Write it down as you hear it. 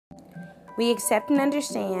We accept and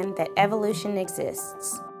understand that evolution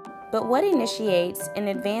exists. But what initiates and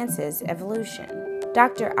advances evolution?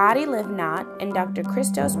 Dr. Adi Livnat and Dr.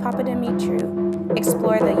 Christos Papadimitriou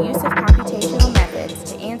explore the use of computational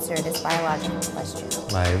methods to answer this biological question.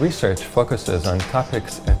 My research focuses on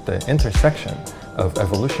topics at the intersection of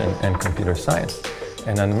evolution and computer science,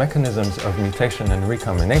 and on mechanisms of mutation and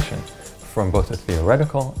recombination from both a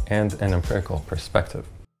theoretical and an empirical perspective.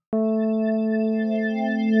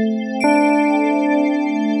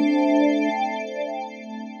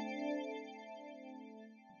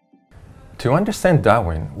 To understand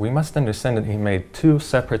Darwin, we must understand that he made two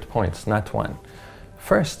separate points, not one.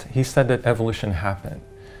 First, he said that evolution happened.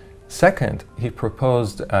 Second, he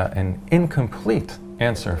proposed an incomplete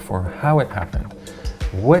answer for how it happened.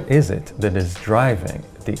 What is it that is driving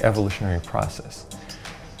the evolutionary process?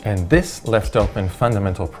 And this left open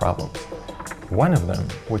fundamental problems. One of them,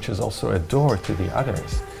 which is also a door to the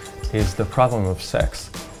others, is the problem of sex.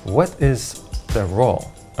 What is the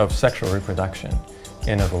role of sexual reproduction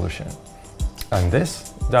in evolution? On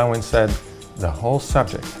this, Darwin said, the whole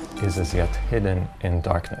subject is as yet hidden in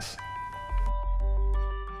darkness.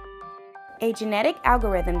 A genetic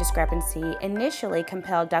algorithm discrepancy initially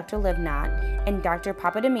compelled Dr. Livnat and Dr.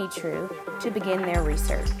 Papadimitriou to begin their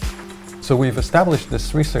research. So we've established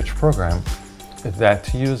this research program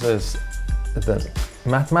that uses the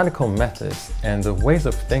mathematical methods and the ways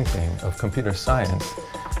of thinking of computer science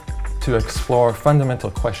to explore fundamental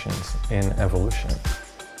questions in evolution.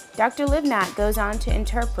 Dr. Livnat goes on to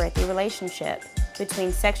interpret the relationship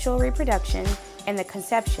between sexual reproduction and the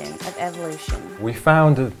conception of evolution. We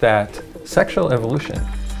found that sexual evolution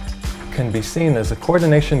can be seen as a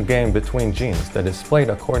coordination game between genes that is played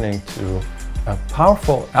according to a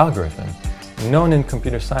powerful algorithm known in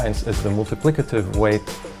computer science as the multiplicative weight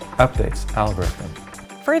updates algorithm.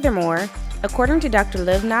 Furthermore, according to Dr.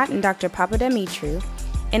 Livnat and Dr. Papadimitriou,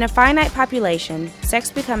 in a finite population, sex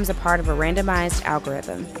becomes a part of a randomized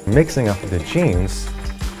algorithm. Mixing up the genes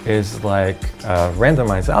is like a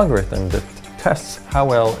randomized algorithm that tests how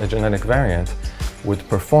well a genetic variant would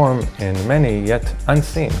perform in many yet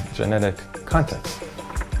unseen genetic contexts.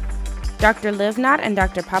 Dr. Livnat and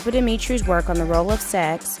Dr. Papadimitriou's work on the role of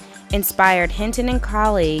sex inspired Hinton and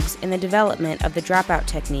colleagues in the development of the dropout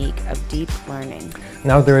technique of deep learning.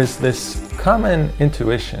 Now there is this common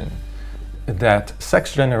intuition that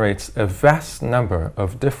sex generates a vast number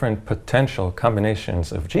of different potential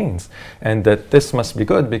combinations of genes, and that this must be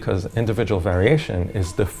good because individual variation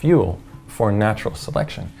is the fuel for natural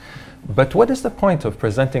selection. But what is the point of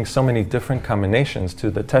presenting so many different combinations to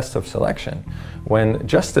the test of selection when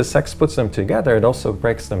just as sex puts them together, it also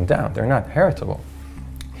breaks them down? They're not heritable.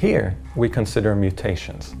 Here, we consider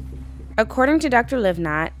mutations. According to Dr.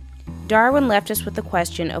 Livnat, Darwin left us with the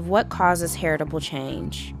question of what causes heritable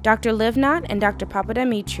change. Dr. Livnat and Dr.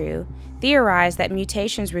 Papadimitriou theorized that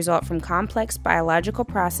mutations result from complex biological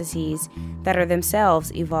processes that are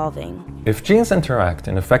themselves evolving. If genes interact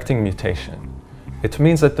in affecting mutation, it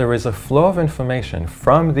means that there is a flow of information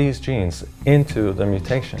from these genes into the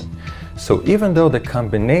mutation. So even though the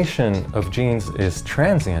combination of genes is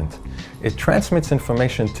transient, it transmits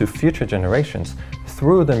information to future generations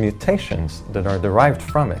through the mutations that are derived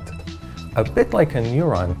from it. A bit like a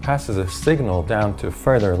neuron passes a signal down to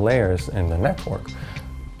further layers in the network,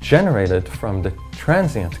 generated from the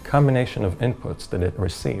transient combination of inputs that it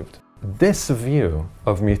received. This view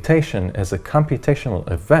of mutation as a computational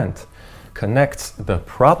event connects the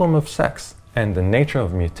problem of sex and the nature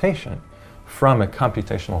of mutation from a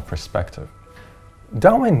computational perspective.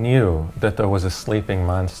 Darwin knew that there was a sleeping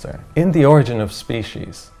monster in the origin of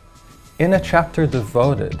species, in a chapter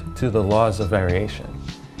devoted to the laws of variation.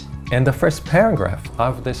 In the first paragraph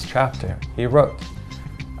of this chapter, he wrote,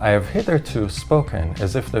 "I have hitherto spoken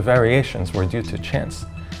as if the variations were due to chance.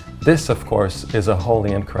 This, of course, is a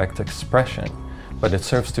wholly incorrect expression, but it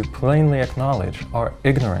serves to plainly acknowledge our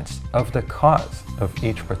ignorance of the cause of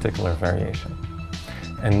each particular variation."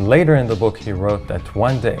 And later in the book, he wrote that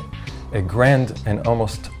one day, a grand and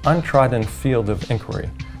almost untrodden field of inquiry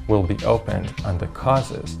will be opened on the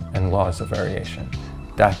causes and laws of variation.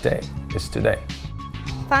 That day is today.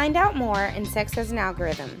 Find out more in Sex as an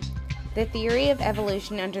Algorithm, The Theory of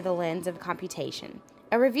Evolution Under the Lens of Computation,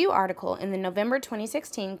 a review article in the November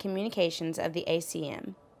 2016 communications of the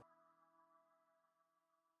ACM.